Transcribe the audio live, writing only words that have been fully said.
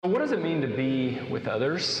What does it mean to be with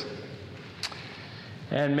others?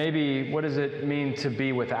 And maybe what does it mean to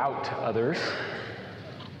be without others?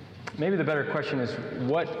 Maybe the better question is,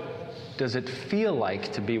 what does it feel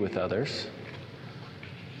like to be with others?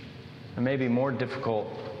 And maybe more difficult,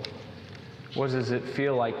 what does it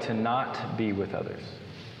feel like to not be with others?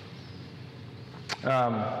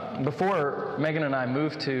 Before Megan and I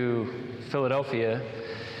moved to Philadelphia,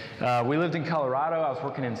 we lived in Colorado. I was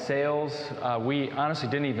working in sales. We honestly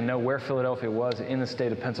didn't even know where Philadelphia was in the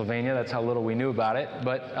state of Pennsylvania. That's how little we knew about it.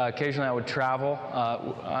 But occasionally I would travel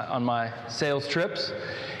on my sales trips.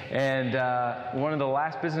 And one of the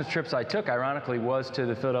last business trips I took, ironically, was to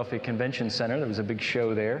the Philadelphia Convention Center. There was a big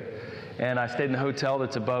show there. And I stayed in the hotel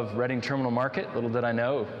that's above Reading Terminal Market. Little did I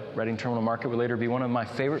know, Reading Terminal Market would later be one of my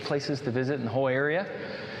favorite places to visit in the whole area.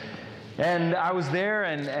 And I was there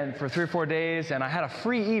and for 3 or 4 days, and I had a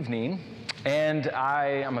free evening, and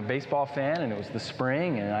I'm a baseball fan, and it was the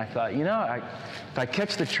spring, and I thought, if I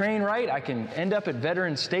catch the train right, I can end up at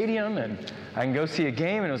Veterans Stadium, and I can go see a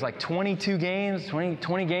game, and it was like 20 games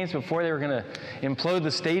before they were going to implode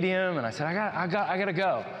the stadium, and I said, I got to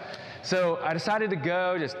go. So I decided to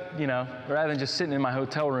go, just, rather than just sitting in my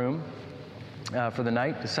hotel room for the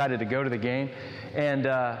night, decided to go to the game, and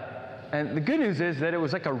the good news is that it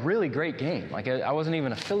was like a really great game. Like I wasn't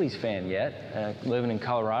even a Phillies fan yet, living in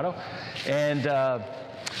Colorado,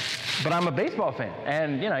 but I'm a baseball fan,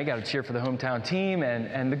 and you got to cheer for the hometown team.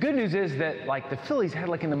 And the good news is that like the Phillies had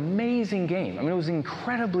like an amazing game. I mean, it was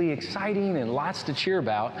incredibly exciting and lots to cheer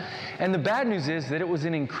about. And the bad news is that it was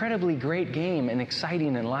an incredibly great game and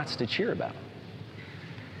exciting and lots to cheer about.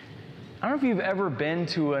 I don't know if you've ever been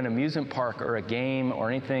to an amusement park or a game or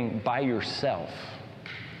anything by yourself.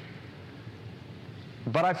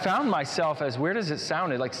 But I found myself, as weird as it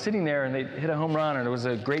sounded, like sitting there and they hit a home run or there was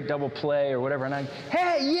a great double play or whatever, and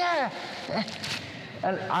hey, yeah!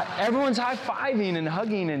 And everyone's high-fiving and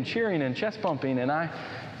hugging and cheering and chest pumping, and I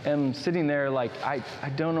am sitting there like I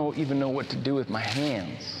don't even know what to do with my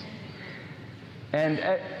hands. And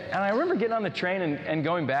I remember getting on the train and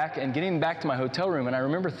going back and getting back to my hotel room, and I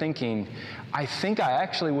remember thinking, I think I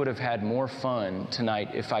actually would have had more fun tonight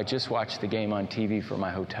if I just watched the game on TV from my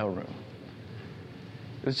hotel room.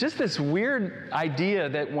 It was just this weird idea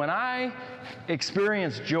that when I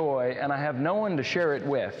experience joy and I have no one to share it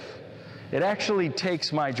with, it actually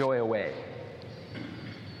takes my joy away.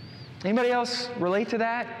 Anybody else relate to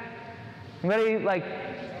that? Anybody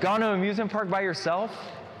gone to an amusement park by yourself?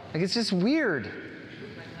 It's just weird.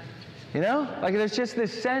 There's just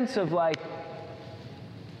this sense of why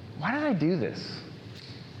did I do this?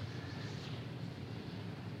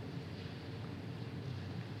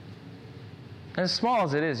 And as small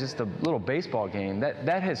as it is, just a little baseball game,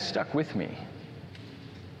 that has stuck with me.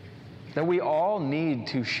 That we all need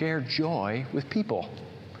to share joy with people.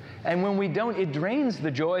 And when we don't, it drains the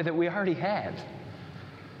joy that we already had.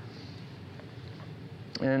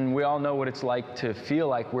 And we all know what it's like to feel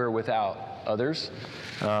like we're without others.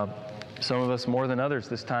 Some of us more than others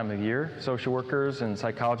this time of year. Social workers and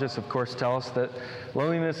psychologists, of course, tell us that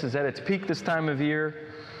loneliness is at its peak this time of year.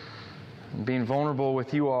 Being vulnerable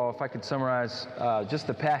with you all, if I could summarize just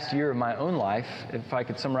the past year of my own life, if I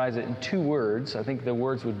could summarize it in 2 words, I think the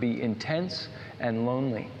words would be intense and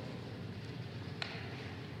lonely.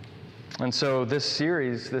 And so this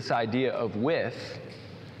series, this idea of with,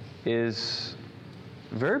 is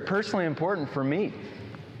very personally important for me.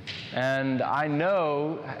 And I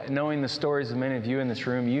know, knowing the stories of many of you in this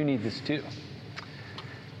room, you need this too.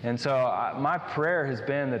 And so my prayer has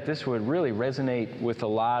been that this would really resonate with a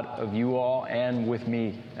lot of you all and with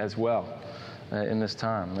me as well in this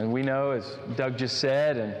time. And we know, as Doug just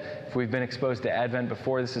said, and if we've been exposed to Advent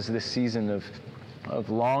before, this is this season of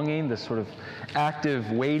longing, this sort of active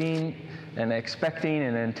waiting and expecting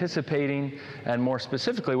and anticipating, and more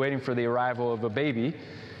specifically waiting for the arrival of a baby.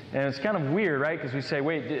 And it's kind of weird, right? Because we say,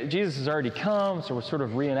 wait, Jesus has already come, so we're sort of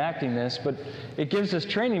reenacting this, but it gives us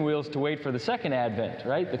training wheels to wait for the second advent,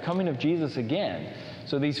 right? The coming of Jesus again.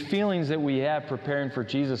 So these feelings that we have preparing for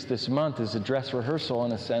Jesus this month is a dress rehearsal,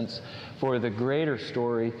 in a sense, for the greater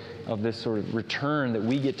story of this sort of return that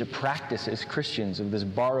we get to practice as Christians, of this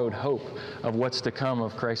borrowed hope of what's to come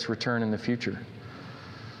of Christ's return in the future.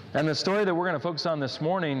 And the story that we're going to focus on this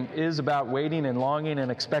morning is about waiting and longing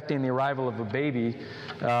and expecting the arrival of a baby.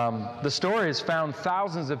 The story is found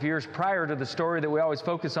thousands of years prior to the story that we always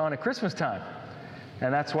focus on at Christmas time.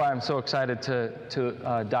 And that's why I'm so excited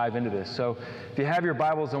to dive into this. So if you have your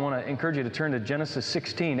Bibles, I want to encourage you to turn to Genesis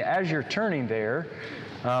 16. As you're turning there,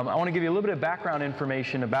 I want to give you a little bit of background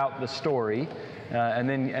information about the story. And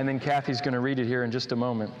then Kathy's going to read it here in just a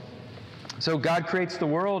moment. So God creates the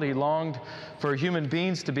world. He longed for human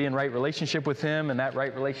beings to be in right relationship with him, and that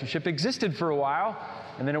right relationship existed for a while,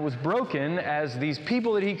 and then it was broken as these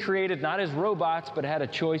people that he created, not as robots, but had a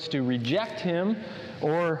choice to reject him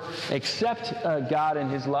or accept God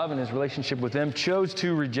and his love and his relationship with them, chose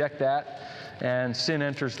to reject that. And sin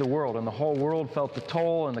enters the world, and the whole world felt the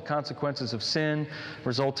toll and the consequences of sin,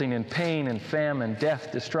 resulting in pain and famine,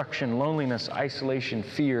 death, destruction, loneliness, isolation,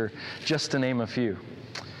 fear, just to name a few.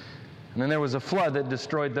 And then there was a flood that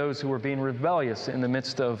destroyed those who were being rebellious in the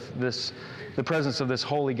midst of the presence of this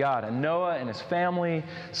holy God. And Noah and his family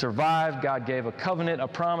survived. God gave a covenant, a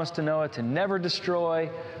promise to Noah to never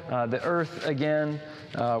destroy the earth again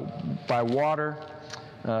by water.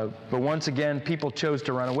 But once again, people chose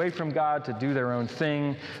to run away from God, to do their own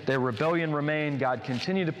thing. Their rebellion remained. God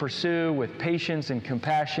continued to pursue with patience and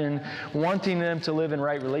compassion, wanting them to live in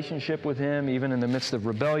right relationship with him, even in the midst of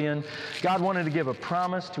rebellion. God wanted to give a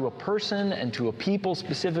promise to a person and to a people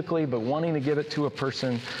specifically, but wanting to give it to a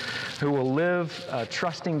person who will live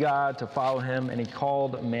trusting God to follow him. And he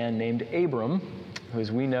called a man named Abram, who,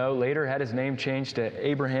 as we know, later had his name changed to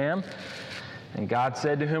Abraham. And God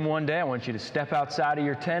said to him one day, I want you to step outside of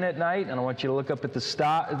your tent at night, and I want you to look up at the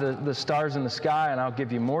stars in the sky, and I'll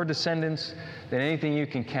give you more descendants than anything you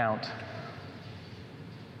can count.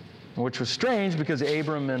 Which was strange because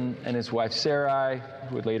Abram and his wife Sarai,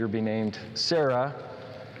 who would later be named Sarah,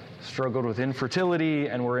 struggled with infertility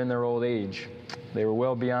and were in their old age. They were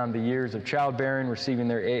well beyond the years of childbearing, receiving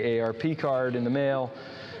their AARP card in the mail.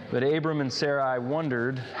 But Abram and Sarai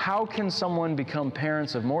wondered, how can someone become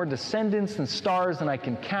parents of more descendants than stars than I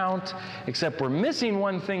can count, except we're missing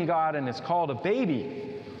one thing, God, and it's called a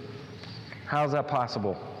baby. How's that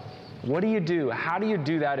possible? What do you do? How do you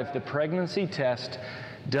do that if the pregnancy test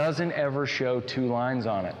doesn't ever show 2 lines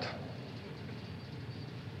on it?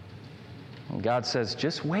 And God says,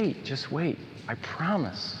 just wait. I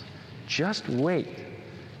promise. Just wait.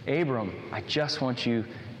 Abram, I just want you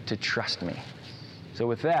to trust me. So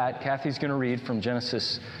with that, Kathy's going to read from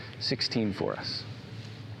Genesis 16 for us.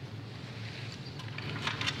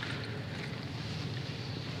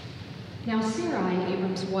 Now Sarai,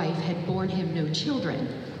 Abram's wife, had borne him no children,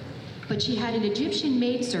 but she had an Egyptian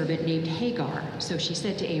maidservant named Hagar. So she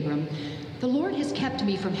said to Abram, "The Lord has kept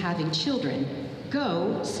me from having children.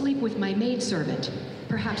 Go, sleep with my maidservant.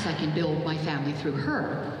 Perhaps I can build my family through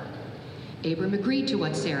her." Abram agreed to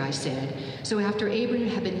what Sarai said. So after Abram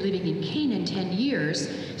had been living in Canaan 10 years,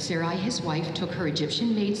 Sarai, his wife, took her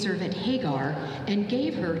Egyptian maidservant Hagar and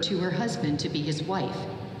gave her to her husband to be his wife.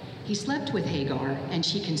 He slept with Hagar, and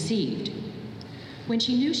she conceived. When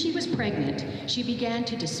she knew she was pregnant, she began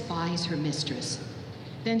to despise her mistress.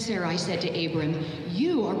 Then Sarai said to Abram,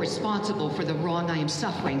 "You are responsible for the wrong I am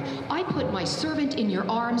suffering. I put my servant in your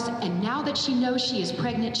arms, and now that she knows she is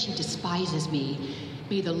pregnant, she despises me.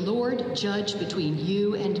 May the Lord judge between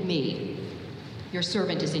you and me." "Your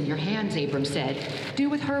servant is in your hands," Abram said. "Do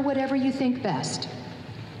with her whatever you think best."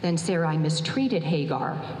 Then Sarai mistreated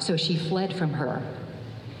Hagar, so she fled from her.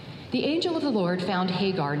 The angel of the Lord found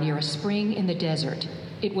Hagar near a spring in the desert.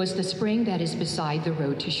 It was the spring that is beside the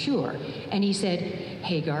road to Shur. And he said,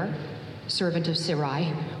 "Hagar, servant of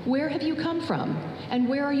Sarai, where have you come from, and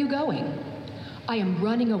where are you going?" "I am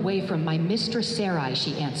running away from my mistress Sarai,"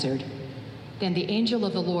 she answered. Then the angel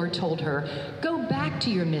of the Lord told her, "Go back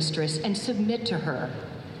to your mistress and submit to her."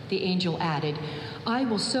 The angel added, "I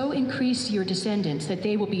will so increase your descendants that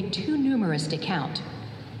they will be too numerous to count."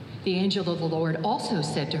 The angel of the Lord also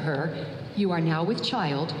said to her, "You are now with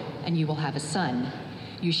child, and you will have a son.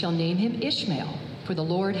 You shall name him Ishmael, for the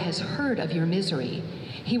Lord has heard of your misery.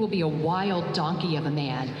 He will be a wild donkey of a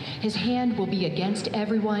man. His hand will be against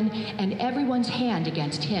everyone, and everyone's hand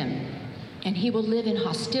against him. And he will live in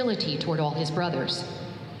hostility toward all his brothers."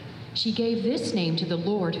 She gave this name to the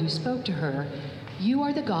Lord who spoke to her, "You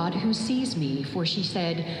are the God who sees me," for she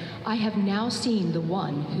said, "I have now seen the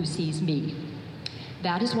one who sees me."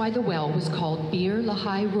 That is why the well was called Bir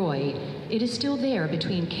Lahai Roi. It is still there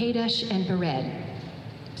between Kadesh and Bered.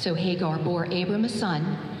 So Hagar bore Abram a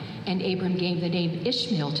son, and Abram gave the name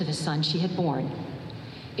Ishmael to the son she had born.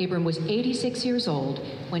 Abram was 86 years old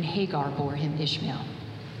when Hagar bore him Ishmael.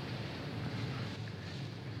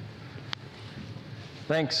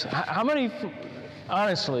 Thanks.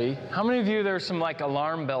 Honestly, how many of you, there's some like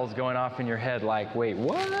alarm bells going off in your head like, wait,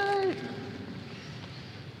 what?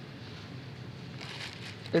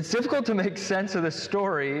 It's difficult to make sense of this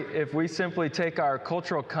story if we simply take our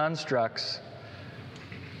cultural constructs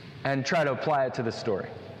and try to apply it to the story.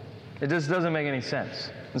 It just doesn't make any sense.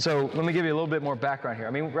 And so let me give you a little bit more background here.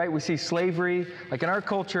 I mean, right, we see slavery, like in our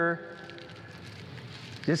culture,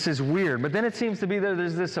 this is weird. But then it seems to be that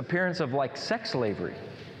there's this appearance of like sex slavery.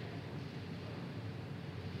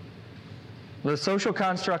 The social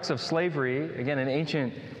constructs of slavery, again, in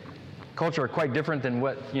ancient culture, are quite different than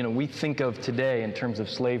what we think of today in terms of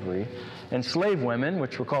slavery. And slave women,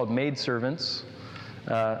 which were called maidservants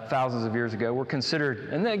thousands of years ago, were considered,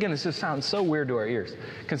 and again, this just sounds so weird to our ears,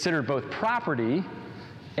 considered both property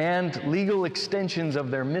and legal extensions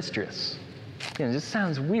of their mistress. Again, it just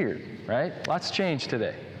sounds weird, right? Lots changed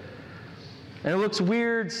today. And it looks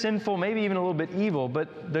weird, sinful, maybe even a little bit evil,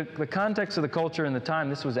 but the context of the culture and the time,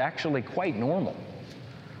 this was actually quite normal.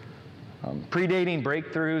 Predating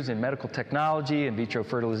breakthroughs in medical technology, in vitro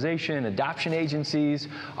fertilization, adoption agencies,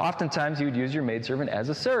 oftentimes you would use your maidservant as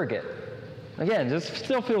a surrogate. Again, this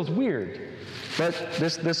still feels weird, but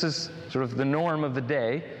this is sort of the norm of the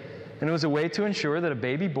day, and it was a way to ensure that a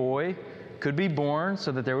baby boy could be born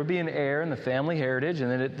so that there would be an heir in the family heritage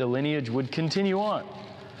and that the lineage would continue on.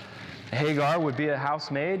 Hagar would be a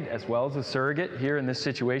housemaid as well as a surrogate here in this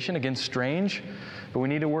situation. Again, strange, but we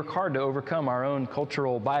need to work hard to overcome our own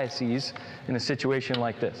cultural biases in a situation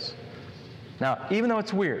like this. Now, even though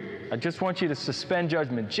it's weird, I just want you to suspend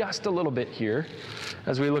judgment just a little bit here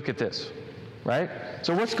as we look at this, right?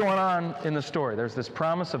 So what's going on in the story? There's this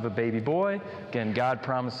promise of a baby boy. Again, God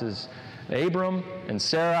promises Abram and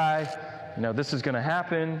Sarai, this is going to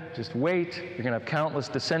happen. Just wait. You're going to have countless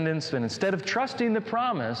descendants. And instead of trusting the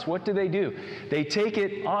promise, what do? They take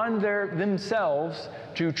it on themselves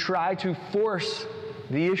to try to force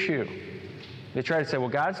the issue. They try to say, well,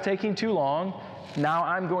 God's taking too long. Now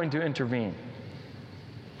I'm going to intervene.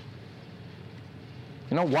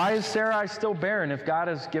 Why is Sarai still barren if God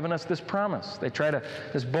has given us this promise? They try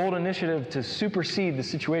this bold initiative to supersede the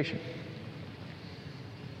situation.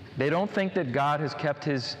 They don't think that God has kept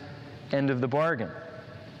his end of the bargain.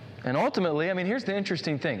 And ultimately, here's the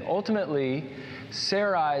interesting thing. Ultimately,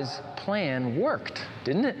 Sarai's plan worked,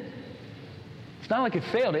 didn't it? It's not like it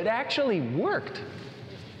failed. It actually worked.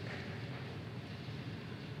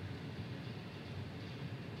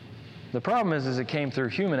 The problem is it came through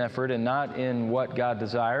human effort and not in what God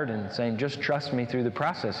desired, and saying, just trust me through the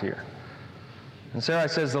process here. And Sarai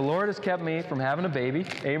says, the Lord has kept me from having a baby.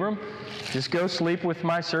 Abram, just go sleep with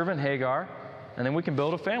my servant Hagar, and then we can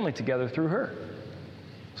build a family together through her.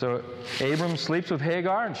 So Abram sleeps with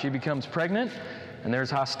Hagar, and she becomes pregnant, and there's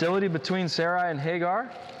hostility between Sarai and Hagar.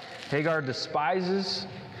 Hagar despises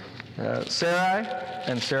Sarai,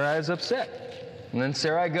 and Sarai is upset. And then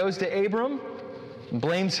Sarai goes to Abram and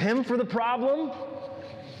blames him for the problem,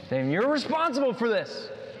 saying, you're responsible for this.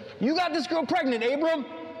 You got this girl pregnant, Abram.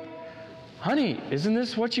 Honey, isn't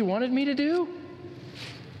this what you wanted me to do?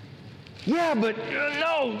 Yeah, but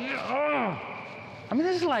no.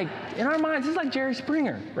 This is like, in our minds, this is like Jerry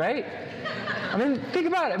Springer, right? Think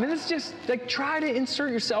about it. This is just like, try to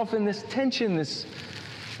insert yourself in this tension,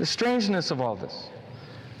 the strangeness of all this.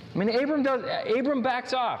 Abram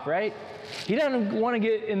backs off, right? He doesn't want to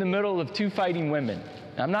get in the middle of two fighting women.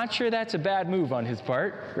 I'm not sure that's a bad move on his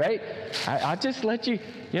part, right? I'll just let you,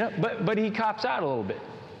 but he cops out a little bit,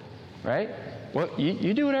 right? Well,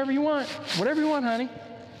 you do whatever you want, honey.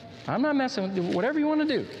 I'm not messing with you, whatever you want to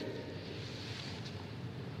do.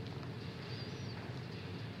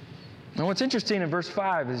 And what's interesting in verse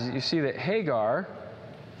 5 is you see that Hagar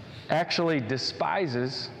actually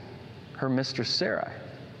despises her mistress Sarai.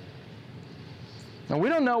 Now, we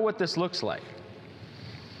don't know what this looks like.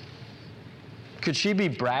 Could she be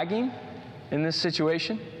bragging in this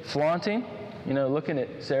situation? Flaunting? Looking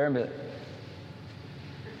at Sarah and be like,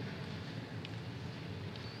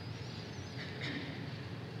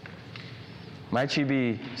 might she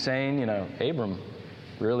be saying, Abram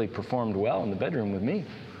really performed well in the bedroom with me?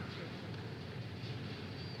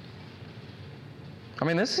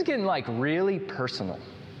 This is getting really personal.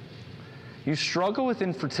 You struggle with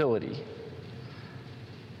infertility.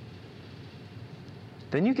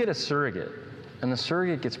 Then you get a surrogate, and the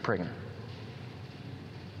surrogate gets pregnant.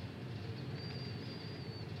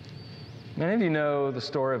 Many of you know the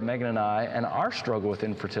story of Megan and I and our struggle with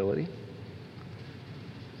infertility.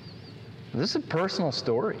 This is a personal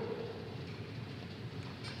story.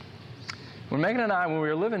 When Megan and I, when we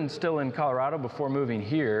were living still in Colorado before moving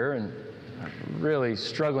here, and really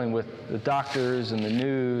struggling with the doctors and the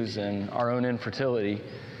news and our own infertility,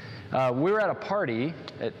 we were at a party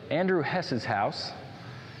at Andrew Hess's house.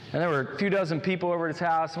 And there were a few dozen people over at his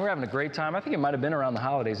house, and we were having a great time. I think it might have been around the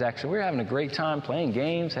holidays, actually. We were having a great time playing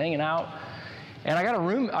games, hanging out. And I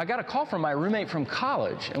got a call from my roommate from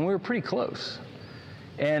college, and we were pretty close.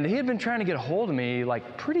 And he had been trying to get a hold of me,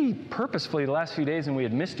 pretty purposefully the last few days, and we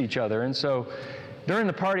had missed each other. And so during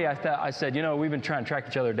the party, I said, we've been trying to track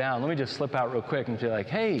each other down. Let me just slip out real quick and be like,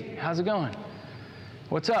 hey, how's it going?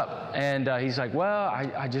 what's up? And he's like, well,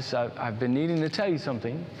 I've been needing to tell you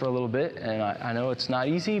something for a little bit, and I know it's not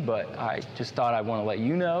easy, but I just thought I want to let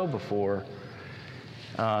you know before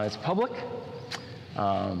it's public.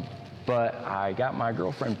 But I got my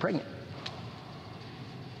girlfriend pregnant.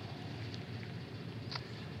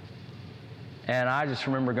 And I just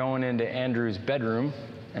remember going into Andrew's bedroom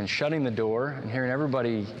and shutting the door and hearing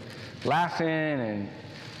everybody laughing and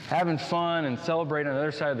having fun and celebrating on the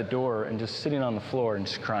other side of the door, and just sitting on the floor and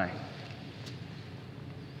just crying.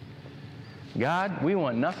 God, we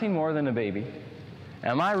want nothing more than a baby.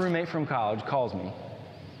 And my roommate from college calls me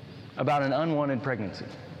about an unwanted pregnancy.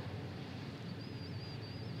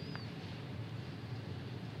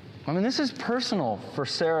 I mean, this is personal for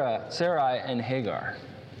Sarai and Hagar.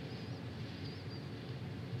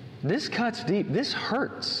 This cuts deep. This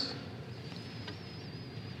hurts.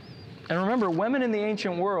 And remember, women in the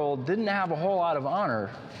ancient world didn't have a whole lot of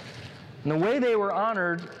honor. And the way they were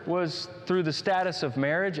honored was through the status of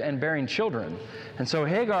marriage and bearing children. And so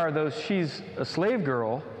Hagar, though she's a slave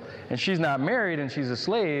girl, and she's not married and she's a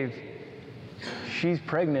slave, she's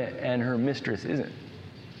pregnant and her mistress isn't.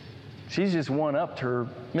 She's just one-upped her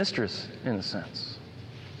mistress, in a sense.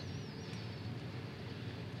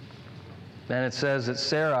 Then it says that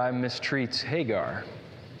Sarai mistreats Hagar.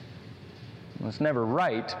 It's never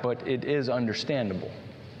right, but it is understandable.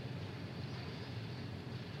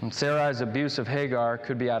 And Sarai's abuse of Hagar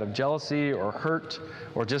could be out of jealousy or hurt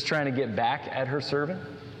or just trying to get back at her servant.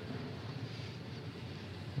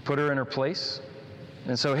 Put her in her place.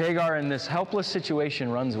 And so Hagar, in this helpless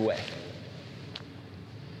situation, runs away.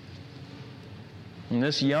 And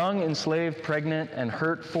this young, enslaved, pregnant, and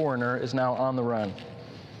hurt foreigner is now on the run.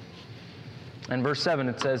 In verse 7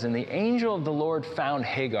 it says, and the angel of the Lord found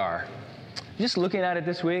Hagar. Just looking at it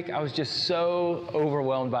this week, I was just so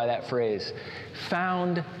overwhelmed by that phrase.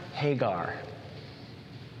 Found Hagar.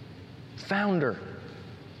 Found her.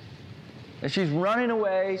 And she's running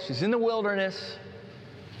away. She's in the wilderness.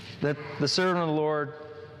 The servant of the Lord,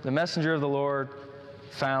 the messenger of the Lord,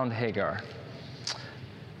 found Hagar.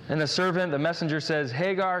 And the messenger says,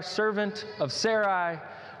 Hagar, servant of Sarai,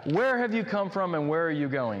 where have you come from and where are you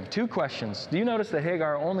going? 2 questions. Do you notice that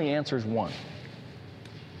Hagar only answers one?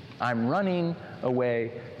 I'm running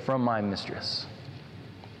away from my mistress.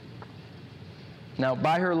 Now,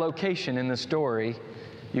 by her location in the story,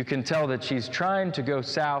 you can tell that she's trying to go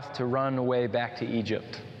south to run away back to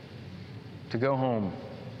Egypt, to go home.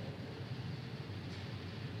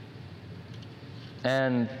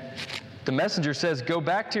 And the messenger says, go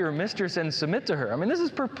back to your mistress and submit to her. I mean, this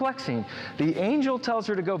is perplexing. The angel tells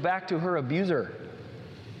her to go back to her abuser.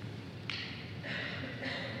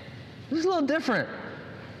 This is a little different.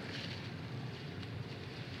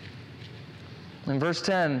 In verse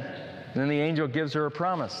 10, then the angel gives her a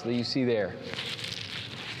promise that you see there.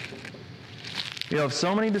 You'll have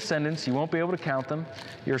so many descendants, you won't be able to count them.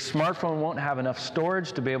 Your smartphone won't have enough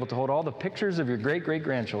storage to be able to hold all the pictures of your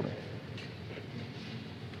great-great-grandchildren.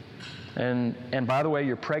 And by the way,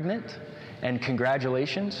 you're pregnant, and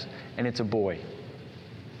congratulations, and it's a boy.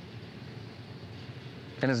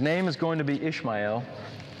 And his name is going to be Ishmael,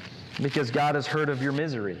 because God has heard of your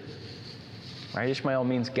misery. Right? Ishmael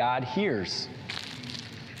means God hears.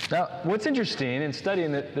 Now, what's interesting in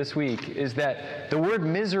studying it this week is that the word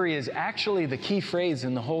misery is actually the key phrase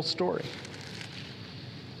in the whole story.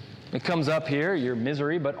 It comes up here, your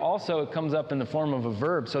misery, but also it comes up in the form of a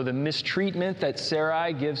verb. So the mistreatment that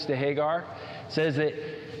Sarai gives to Hagar says that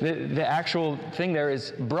the actual thing there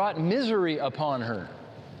is brought misery upon her.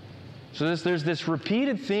 So there's this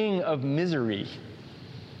repeated thing of misery.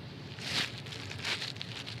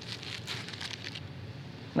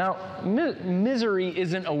 Now, misery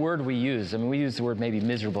isn't a word we use. I mean, we use the word maybe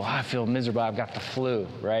miserable. I feel miserable. I've got the flu,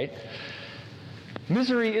 right?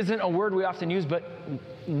 Misery isn't a word we often use, but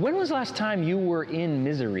when was the last time you were in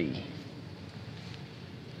misery?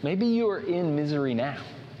 Maybe you are in misery now.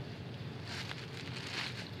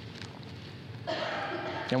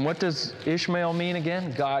 And what does Ishmael mean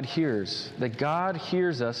again? God hears. That God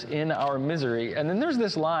hears us in our misery. And then there's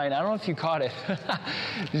this line, I don't know if you caught it.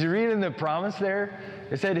 Did you read in the promise there?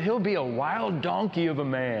 It said, he'll be a wild donkey of a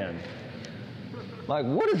man. Like,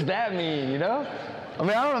 what does that mean, you know? I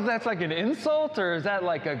mean, I don't know if that's like an insult or is that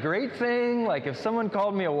like a great thing? Like if someone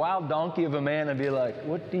called me a wild donkey of a man, I'd be like,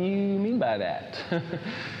 what do you mean by that?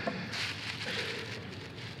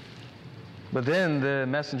 But then the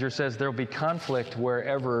messenger says there'll be conflict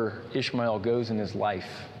wherever Ishmael goes in his life.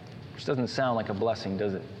 Which doesn't sound like a blessing,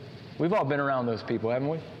 does it? We've all been around those people, haven't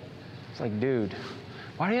we? It's like, dude,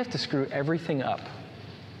 why do you have to screw everything up?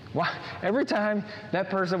 Why? Every time that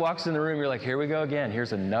person walks in the room, you're like, here we go again.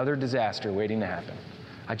 Here's another disaster waiting to happen.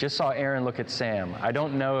 I just saw Aaron look at Sam. I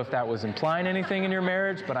don't know if that was implying anything in your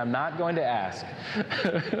marriage, but I'm not going to ask.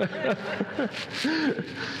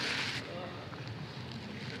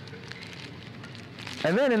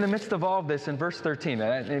 And then in the midst of all of this, in verse 13,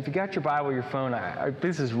 and if you got your Bible, your phone,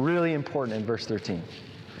 this is really important in verse 13.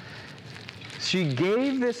 She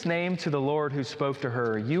gave this name to the Lord who spoke to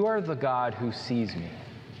her, "You are the God who sees me."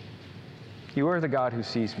 You are the God who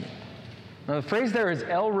sees me. Now the phrase there is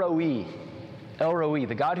El Roi. El Roi,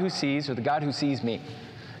 the God who sees, or the God who sees me.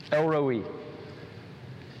 El Roi.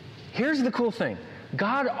 Here's the cool thing.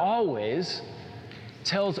 God always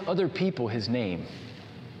tells other people his name.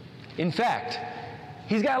 In fact,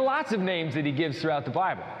 he's got lots of names that he gives throughout the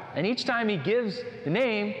Bible. And each time he gives the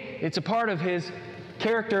name, it's a part of his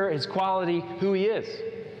character, his quality, who he is.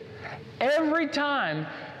 Every time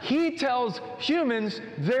he tells humans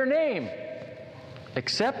their name,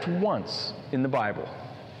 except once in the Bible,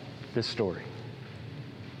 this story.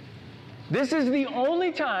 This is the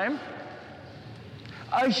only time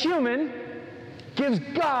a human gives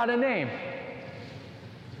God a name.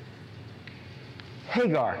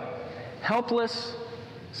 Hagar, helpless,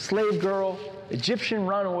 slave girl, Egyptian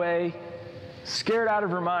runaway, scared out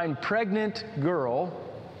of her mind, pregnant girl,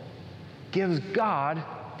 gives God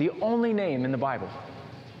the only name in the Bible.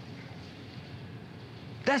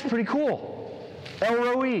 That's pretty cool. El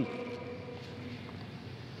Roi.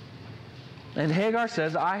 And Hagar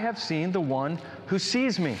says, "I have seen the one who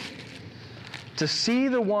sees me." To see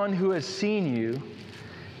the one who has seen you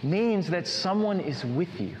means that someone is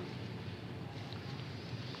with you.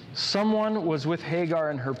 Someone was with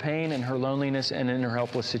Hagar in her pain and her loneliness and in her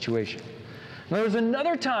helpless situation. Now, there's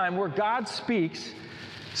another time where God speaks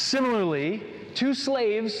similarly to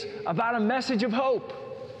slaves about a message of hope.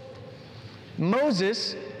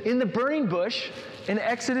 Moses, in the burning bush, in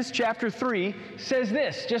Exodus chapter 3, says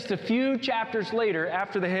this, just a few chapters later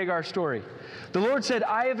after the Hagar story. The Lord said,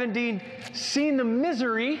 "I have indeed seen the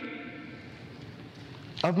misery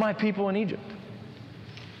of my people in Egypt.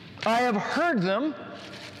 I have heard them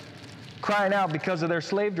crying out because of their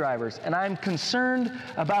slave drivers, and I am concerned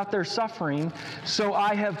about their suffering, so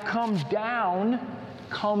I have come down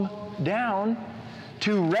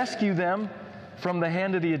to rescue them from the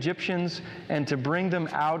hand of the Egyptians and to bring them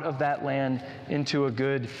out of that land into a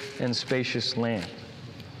good and spacious land."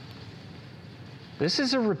 This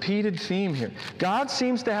is a repeated theme here. God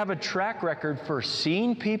seems to have a track record for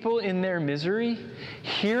seeing people in their misery,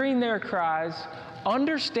 hearing their cries,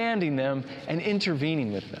 understanding them, and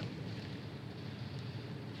intervening with them.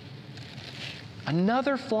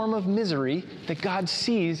 Another form of misery that God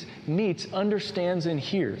sees, meets, understands, and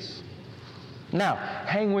hears. Now,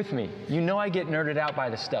 hang with me. You know I get nerded out by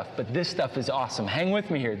this stuff, but this stuff is awesome. Hang with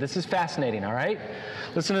me here. This is fascinating, all right?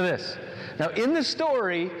 Listen to this. Now, in the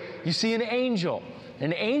story, you see an angel.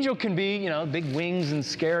 An angel can be, big wings and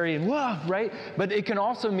scary and whoa, right? But it can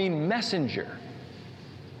also mean messenger.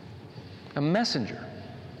 A messenger.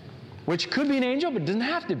 Which could be an angel, but doesn't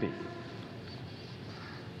have to be.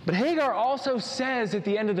 But Hagar also says at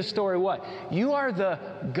the end of the story what? "You are the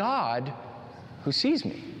God who sees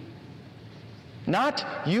me." Not,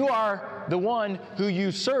 "You are the one who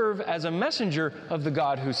you serve as a messenger of the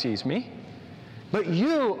God who sees me," but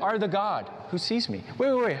 "You are the God who sees me."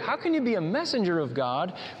 Wait. How can you be a messenger of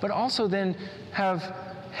God, but also then have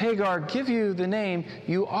Hagar give you the name,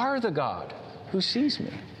 "You are the God who sees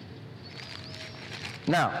me"?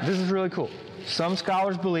 Now, this is really cool. Some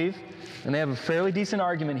scholars believe, and they have a fairly decent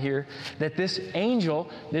argument here, that this angel,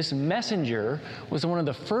 this messenger, was one of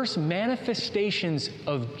the first manifestations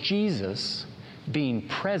of Jesus being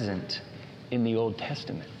present in the Old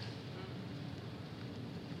Testament.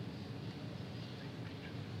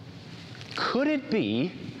 Could it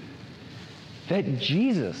be that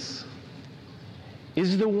Jesus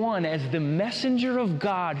is the one, as the messenger of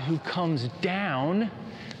God, who comes down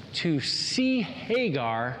to see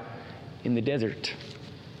Hagar in the desert?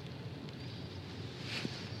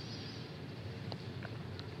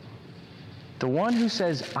 The one who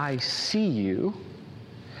says, "I see you,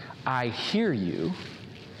 I hear you,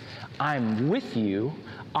 I'm with you,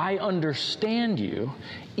 I understand you,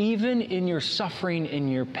 even in your suffering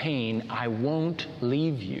and your pain, I won't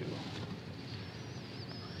leave you."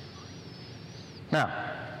 Now,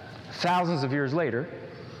 thousands of years later,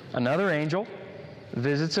 another angel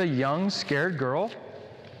visits a young, scared girl.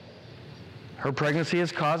 Her pregnancy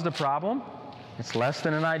has caused a problem. It's less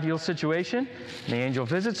than an ideal situation. And the angel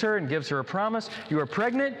visits her and gives her a promise. "You are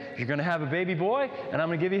pregnant, you're going to have a baby boy, and I'm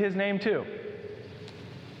going to give you his name too.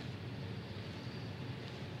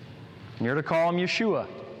 And you're to call him Yeshua,"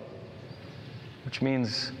 which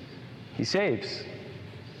means he saves.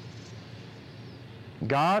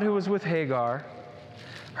 God, who was with Hagar,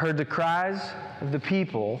 heard the cries of the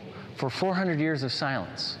people for 400 years of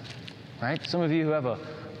silence. Right? Some of you who have a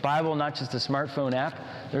Bible, not just a smartphone app,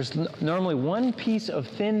 there's normally one piece of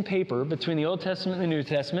thin paper between the Old Testament and the New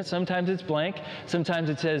Testament. Sometimes it's blank. Sometimes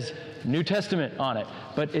it says New Testament on it,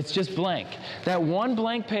 but it's just blank. That one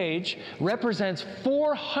blank page represents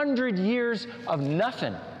 400 years of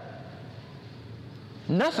nothing.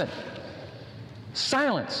 Nothing.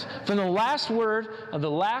 Silence. From the last word of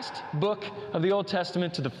the last book of the Old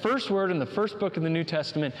Testament to the first word in the first book of the New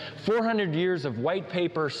Testament, 400 years of white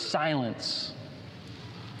paper silence.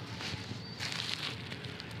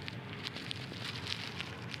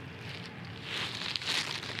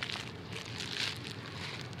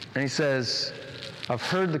 And he says, I've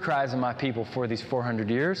heard the cries of my people for these 400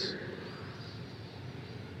 years.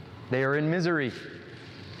 They are in misery.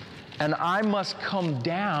 And I must come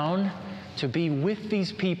down to be with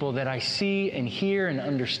these people that I see and hear and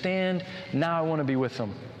understand. Now I want to be with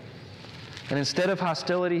them. And instead of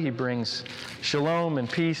hostility, he brings shalom and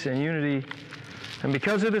peace and unity. And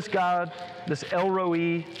because of this God, this El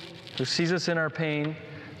Roi, who sees us in our pain,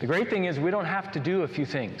 the great thing is we don't have to do a few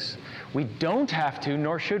things. We don't have to,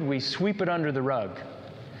 nor should we, sweep it under the rug.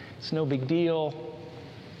 It's no big deal.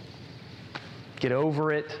 Get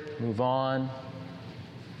over it. Move on.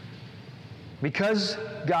 Because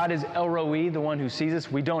God is El Roi, the one who sees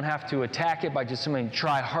us, we don't have to attack it by just saying,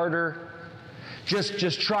 try harder.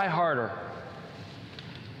 Just try harder.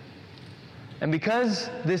 And because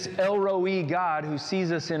this El Roi God who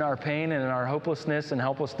sees us in our pain and in our hopelessness and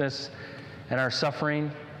helplessness and our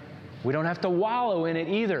suffering, we don't have to wallow in it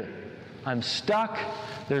either. I'm stuck.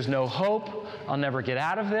 There's no hope. I'll never get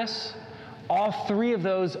out of this. All three of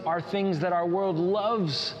those are things that our world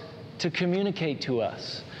loves to communicate to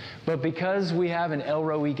us. But because we have an El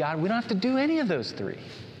Roi God, we don't have to do any of those three.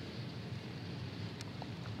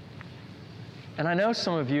 And I know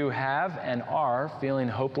some of you have and are feeling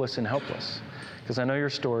hopeless and helpless, because I know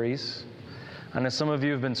your stories. I know some of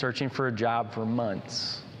you have been searching for a job for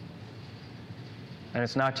months. And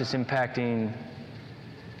it's not just impacting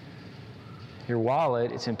your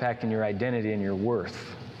wallet, it's impacting your identity and your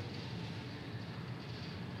worth.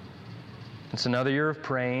 It's another year of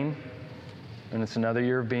praying, and it's another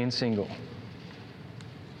year of being single.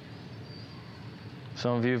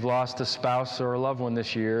 Some of you have lost a spouse or a loved one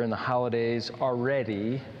this year, and the holidays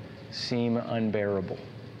already seem unbearable.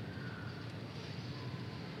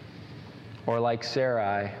 Or like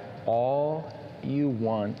Sarai, all you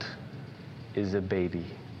want is a baby.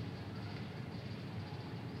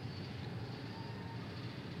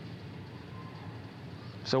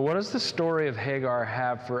 So what does the story of Hagar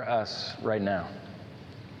have for us right now?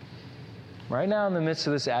 Right now in the midst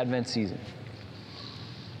of this Advent season.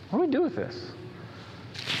 What do we do with this?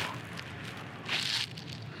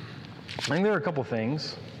 I think there are a couple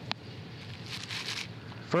things.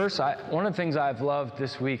 First, one of the things I've loved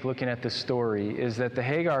this week looking at this story is that the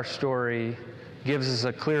Hagar story gives us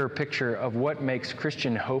a clearer picture of what makes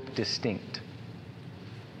Christian hope distinct.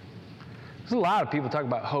 There's a lot of people talk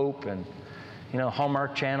about hope and,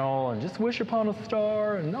 Hallmark Channel and just wish upon a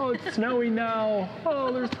star and, oh, it's snowy now. Oh,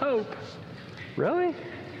 there's hope. Really? I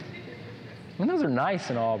mean, those are nice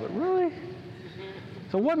and all, but really?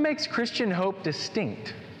 So what makes Christian hope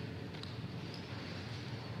distinct?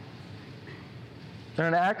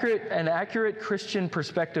 An accurate Christian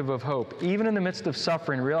perspective of hope, even in the midst of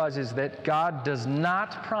suffering, realizes that God does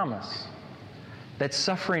not promise that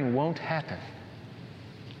suffering won't happen.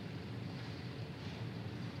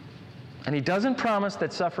 And He doesn't promise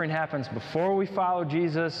that suffering happens before we follow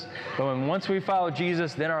Jesus, but once we follow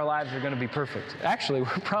Jesus, then our lives are going to be perfect. Actually,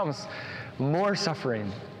 we're promised more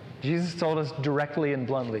suffering. Jesus told us directly and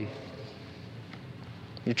bluntly,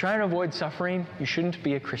 you're trying to avoid suffering, you shouldn't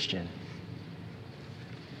be a Christian.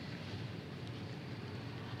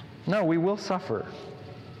 No, we will suffer.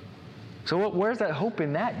 So where's that hope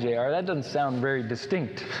in that, JR? That doesn't sound very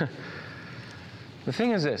distinct. The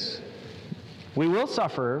thing is this. We will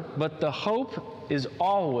suffer, but the hope is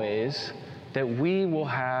always that we will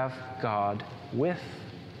have God with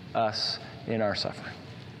us in our suffering.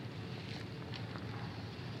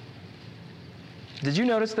 Did you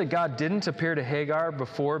notice that God didn't appear to Hagar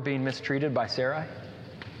before being mistreated by Sarai?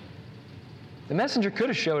 The messenger could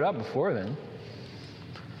have showed up before then.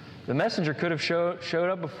 The messenger could have showed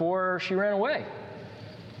up before she ran away.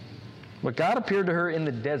 But God appeared to her in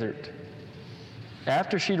the desert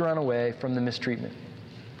after she'd run away from the mistreatment.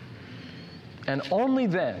 And only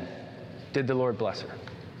then did the Lord bless her.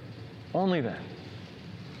 Only then.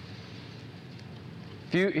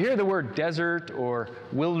 If you hear the word desert or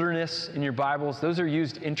wilderness in your Bibles, those are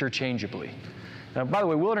used interchangeably. Now, by the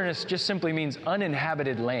way, wilderness just simply means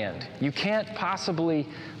uninhabited land. You can't possibly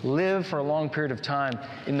live for a long period of time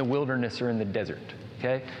in the wilderness or in the desert.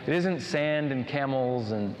 Okay? It isn't sand and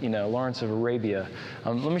camels and, Lawrence of Arabia.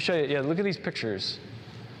 Let me show you. Yeah, look at these pictures.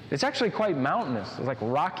 It's actually quite mountainous. It's like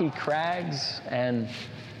rocky crags, and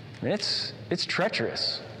it's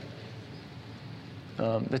treacherous.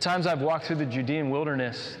 The times I've walked through the Judean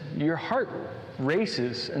wilderness, your heart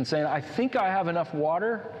races and saying, I think I have enough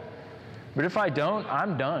water, but if I don't,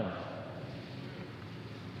 I'm done.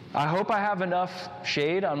 I hope I have enough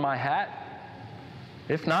shade on my hat.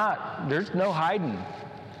 If not, there's no hiding.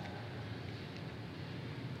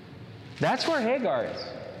 That's where Hagar is.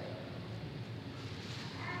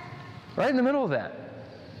 Right in the middle of that.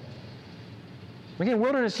 Again,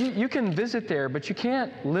 wilderness, you can visit there, but you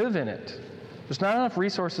can't live in it. There's not enough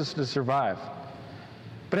resources to survive.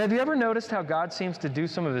 But have you ever noticed how God seems to do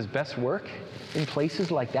some of his best work in places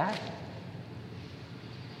like that?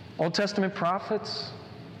 Old Testament prophets,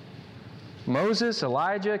 Moses,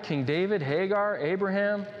 Elijah, King David, Hagar,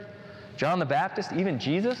 Abraham, John the Baptist, even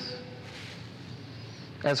Jesus.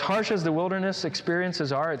 As harsh as the wilderness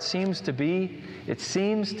experiences are, it seems to be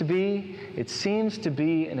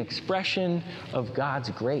an expression of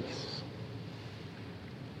God's grace.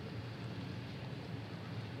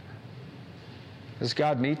 As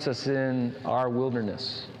God meets us in our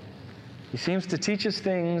wilderness, he seems to teach us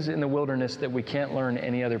things in the wilderness that we can't learn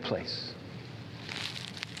any other place.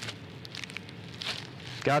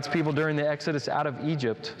 God's people during the Exodus out of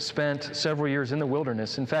Egypt spent several years in the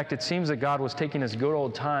wilderness. In fact, it seems that God was taking his good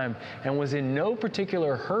old time and was in no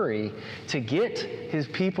particular hurry to get his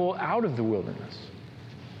people out of the wilderness.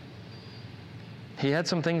 He had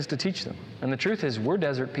some things to teach them. And the truth is, we're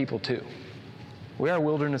desert people too. We are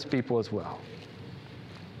wilderness people as well.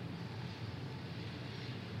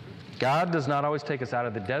 God does not always take us out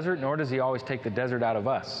of the desert, nor does he always take the desert out of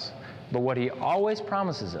us. But what he always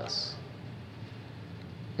promises us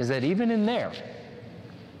is that even in there,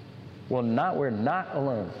 we're not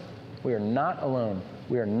alone. We are not alone.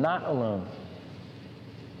 We are not alone.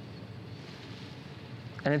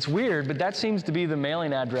 And it's weird, but that seems to be the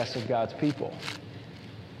mailing address of God's people.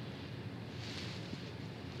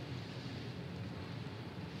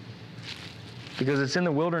 Because it's in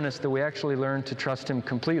the wilderness that we actually learn to trust him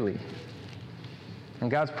completely. And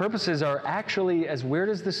God's purposes are actually, as weird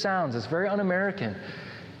as this sounds, it's very un-American.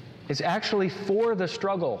 It's actually for the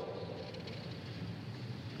struggle.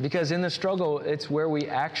 Because in the struggle, it's where we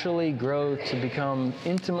actually grow to become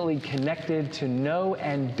intimately connected, to know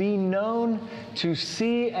and be known, to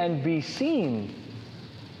see and be seen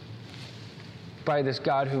by this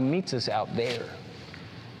God who meets us out there.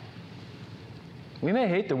 We may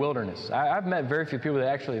hate the wilderness. I've met very few people that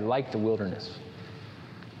actually like the wilderness.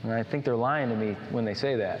 And I think they're lying to me when they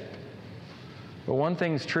say that. But one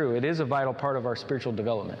thing's true. It is a vital part of our spiritual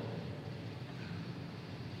development.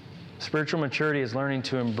 Spiritual maturity is learning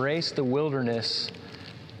to embrace the wilderness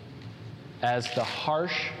as the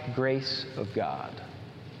harsh grace of God.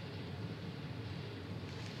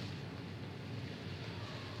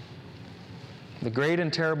 The great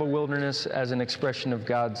and terrible wilderness as an expression of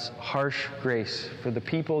God's harsh grace for the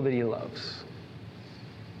people that he loves.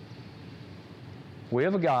 We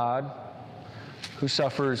have a God who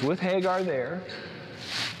suffers with Hagar there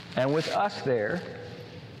and with us there.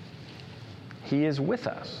 He is with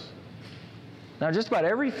us. Now, just about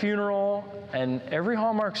every funeral and every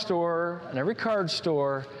Hallmark store and every card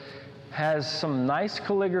store has some nice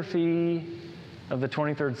calligraphy of the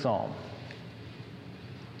 23rd Psalm.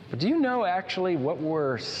 But do you know actually what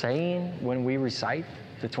we're saying when we recite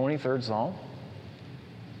the 23rd Psalm?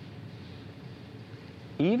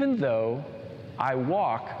 Even though I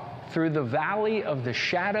walk through the valley of the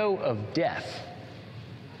shadow of death,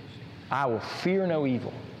 I will fear no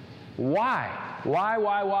evil. Why?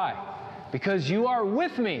 Why? Because you are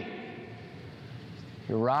with me.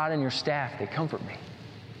 Your rod and your staff, they comfort me.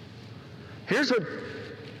 Here's what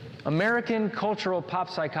American cultural pop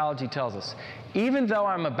psychology tells us. Even though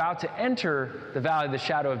I'm about to enter the valley of the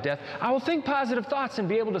shadow of death, I will think positive thoughts and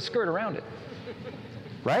be able to skirt around it.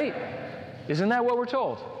 Right? Isn't that what we're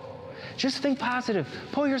told? Just think positive.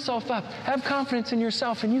 Pull yourself up. Have confidence in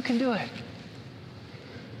yourself, and you can do it.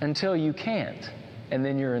 Until you can't, and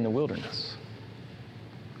then you're in the wilderness.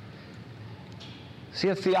 See,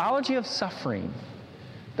 a theology of suffering,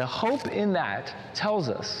 the hope in that tells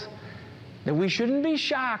us that we shouldn't be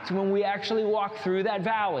shocked when we actually walk through that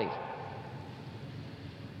valley.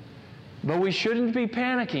 But we shouldn't be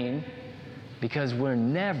panicking because we're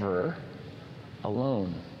never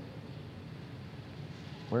alone.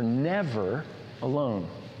 We're never alone.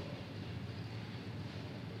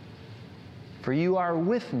 For you are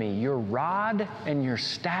with me. Your rod and your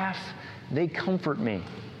staff, they comfort me.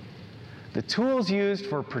 The tools used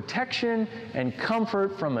for protection and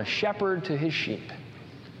comfort from a shepherd to his sheep.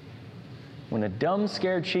 When a dumb,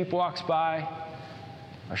 scared sheep walks by,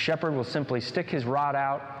 a shepherd will simply stick his rod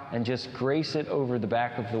out and just grace it over the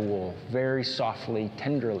back of the wool, very softly,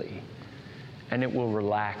 tenderly, and it will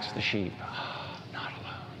relax the sheep. Oh, not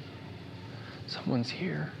alone. Someone's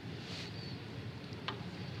here.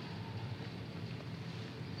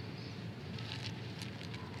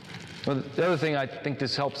 Well, the other thing I think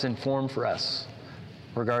this helps inform for us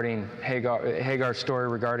regarding Hagar's story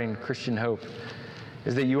regarding Christian hope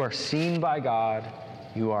is that you are seen by God,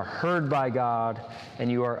 you are heard by God, and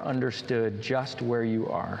you are understood just where you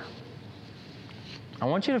are. I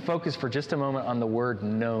want you to focus for just a moment on the word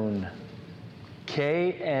known.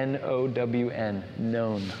 K-N-O-W-N,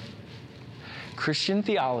 known. Christian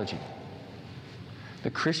theology, the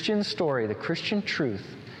Christian story, the Christian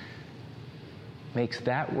truth makes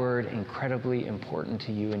that word incredibly important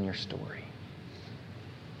to you in your story.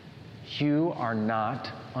 You are not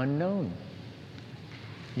unknown.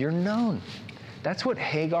 You're known. That's what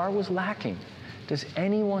Hagar was lacking. Does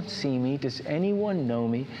anyone see me? Does anyone know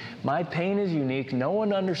me? My pain is unique. No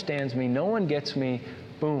one understands me. No one gets me.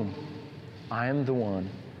 Boom. I am the one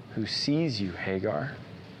who sees you, Hagar.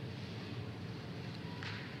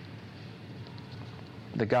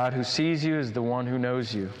 The God who sees you is the one who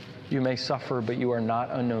knows you. You may suffer, but you are not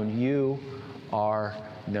unknown. You are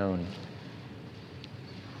known.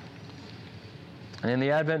 And in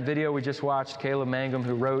the Advent video we just watched, Caleb Mangum,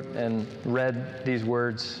 who wrote and read these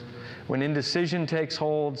words, when indecision takes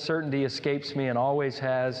hold, certainty escapes me and always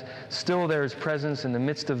has. Still there is presence in the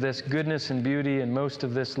midst of this, goodness and beauty, and most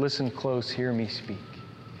of this, listen close, hear me speak.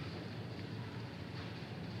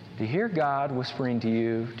 Do you hear God whispering to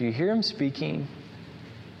you? Do you hear him speaking?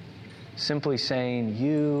 Simply saying,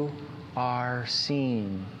 you are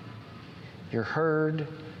seen. You're heard.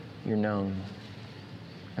 You're known.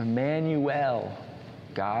 Emmanuel,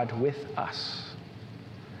 God with us.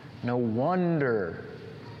 No wonder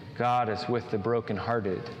God is with the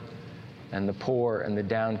brokenhearted and the poor and the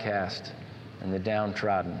downcast and the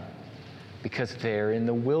downtrodden, because they're in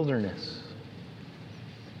the wilderness.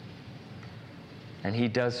 And he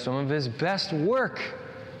does some of his best work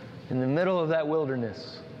in the middle of that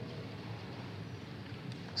wilderness.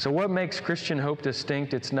 So what makes Christian hope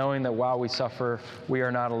distinct? It's knowing that while we suffer, we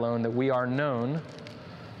are not alone, that we are known.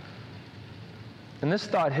 And this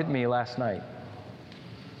thought hit me last night.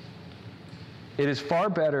 It is far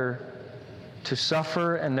better to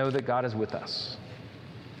suffer and know that God is with us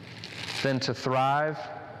than to thrive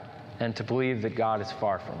and to believe that God is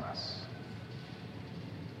far from us.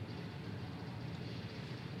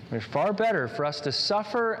 It's far better for us to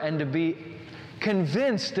suffer and to be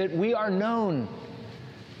convinced that we are known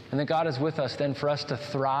and that God is with us than for us to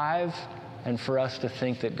thrive and for us to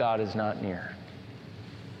think that God is not near.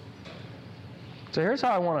 So here's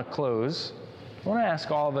how I want to close. I want to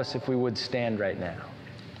ask all of us if we would stand right now.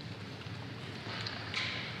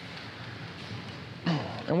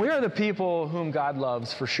 And we are the people whom God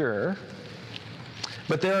loves for sure.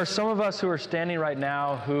 But there are some of us who are standing right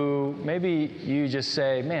now who maybe you just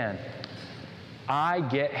say, man, I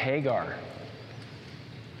get Hagar.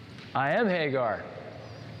 I am Hagar.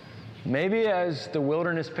 Maybe as the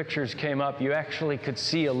wilderness pictures came up, you actually could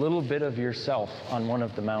see a little bit of yourself on one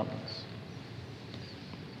of the mountains.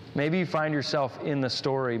 Maybe you find yourself in the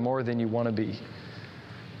story more than you want to be,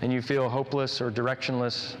 and you feel hopeless or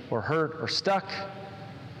directionless or hurt or stuck.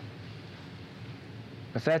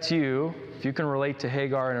 If that's you, if you can relate to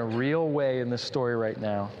Hagar in a real way in this story right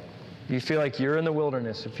now, if you feel like you're in the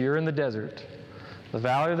wilderness, if you're in the desert, the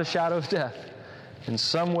valley of the shadow of death, in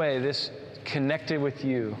some way this connected with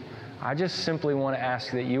you, I just simply want to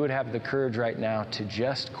ask that you would have the courage right now to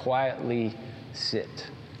just quietly sit.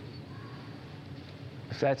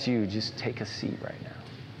 If that's you, just take a seat right now.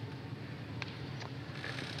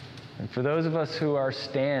 And for those of us who are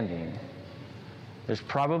standing, there's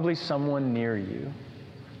probably someone near you.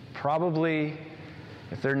 Probably,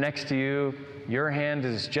 if they're next to you, your hand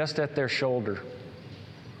is just at their shoulder.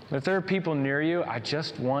 But if there are people near you, I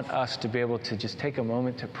just want us to be able to just take a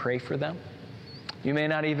moment to pray for them. You may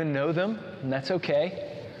not even know them, and that's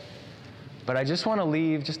okay. But I just want to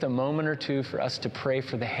leave just a moment or two for us to pray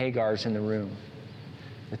for the Hagars in the room.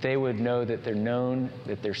 That they would know that they're known,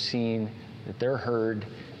 that they're seen, that they're heard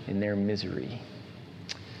in their misery.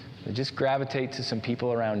 So just gravitate to some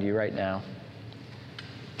people around you right now.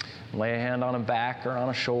 Lay a hand on a back or on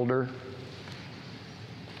a shoulder.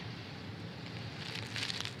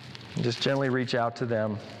 And just gently reach out to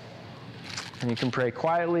them. And you can pray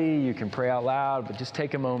quietly, you can pray out loud, but just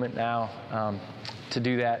take a moment now to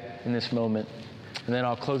do that in this moment. And then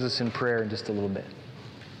I'll close us in prayer in just a little bit.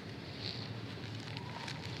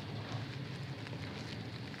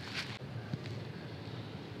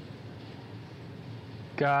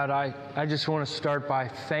 God, I just want to start by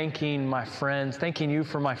thanking my friends, thanking you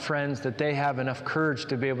for my friends, that they have enough courage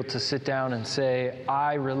to be able to sit down and say,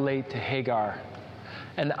 I relate to Hagar,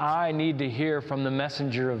 and I need to hear from the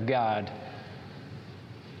messenger of God.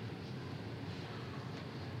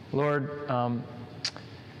 Lord,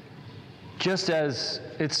 just as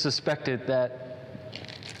it's suspected that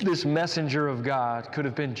this messenger of God could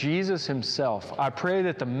have been Jesus himself, I pray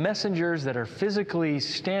that the messengers that are physically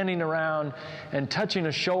standing around and touching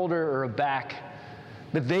a shoulder or a back,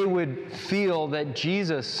 that they would feel that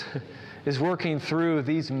Jesus is working through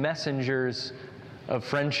these messengers of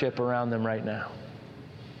friendship around them right now.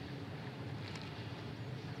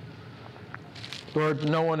 Lord,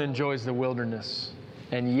 no one enjoys the wilderness,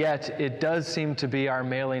 and yet it does seem to be our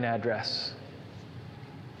mailing address.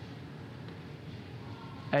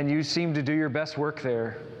 And you seem to do your best work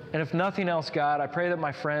there. And if nothing else, God, I pray that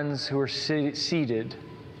my friends who are seated,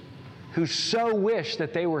 who so wish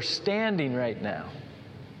that they were standing right now,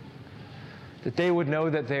 that they would know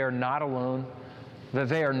that they are not alone, that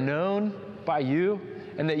they are known by you,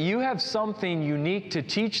 and that you have something unique to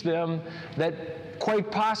teach them that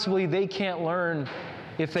quite possibly they can't learn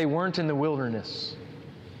if they weren't in the wilderness.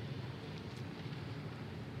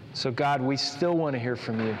 So God, we still want to hear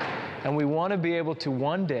from you. And we want to be able to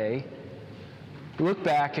one day look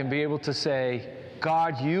back and be able to say,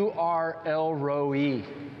 God, you are El Roi,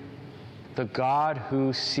 the God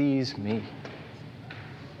who sees me.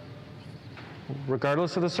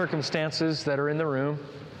 Regardless of the circumstances that are in the room,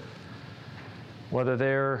 whether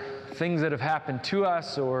they're things that have happened to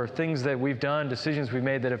us or things that we've done, decisions we've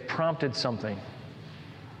made that have prompted something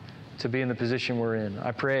to be in the position we're in,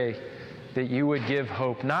 I pray that you would give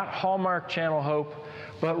hope, not Hallmark Channel hope,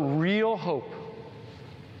 but real hope,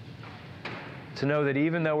 to know that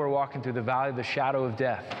even though we're walking through the valley of the shadow of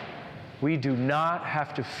death, we do not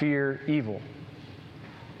have to fear evil,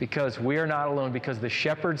 because we are not alone, because the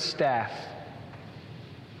shepherd's staff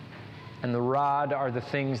and the rod are the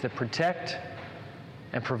things that protect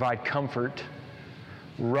and provide comfort.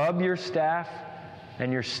 Rub your staff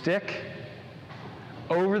and your stick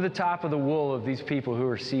over the top of the wool of these people who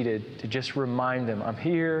are seated to just remind them, I'm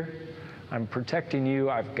here, I'm protecting you,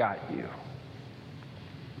 I've got you.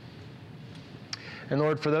 And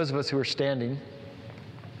Lord, for those of us who are standing,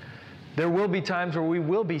 there will be times where we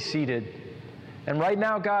will be seated. And right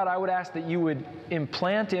now, God, I would ask that you would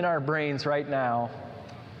implant in our brains right now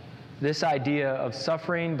this idea of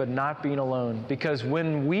suffering but not being alone. Because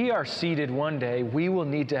when we are seated one day, we will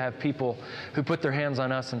need to have people who put their hands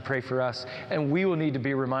on us and pray for us. And we will need to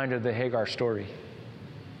be reminded of the Hagar story.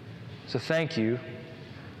 So thank you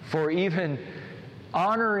for even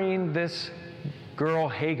honoring this girl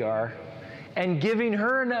Hagar and giving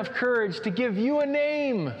her enough courage to give you a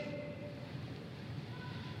name,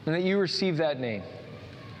 and that you receive that name.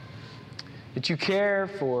 That you care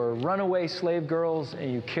for runaway slave girls,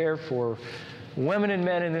 and you care for women and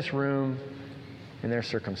men in this room in their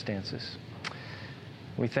circumstances.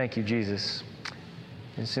 We thank you, Jesus.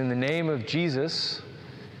 It's in the name of Jesus,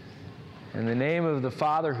 in the name of the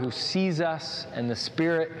Father who sees us and the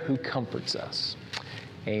Spirit who comforts us.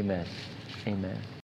 Amen. Amen.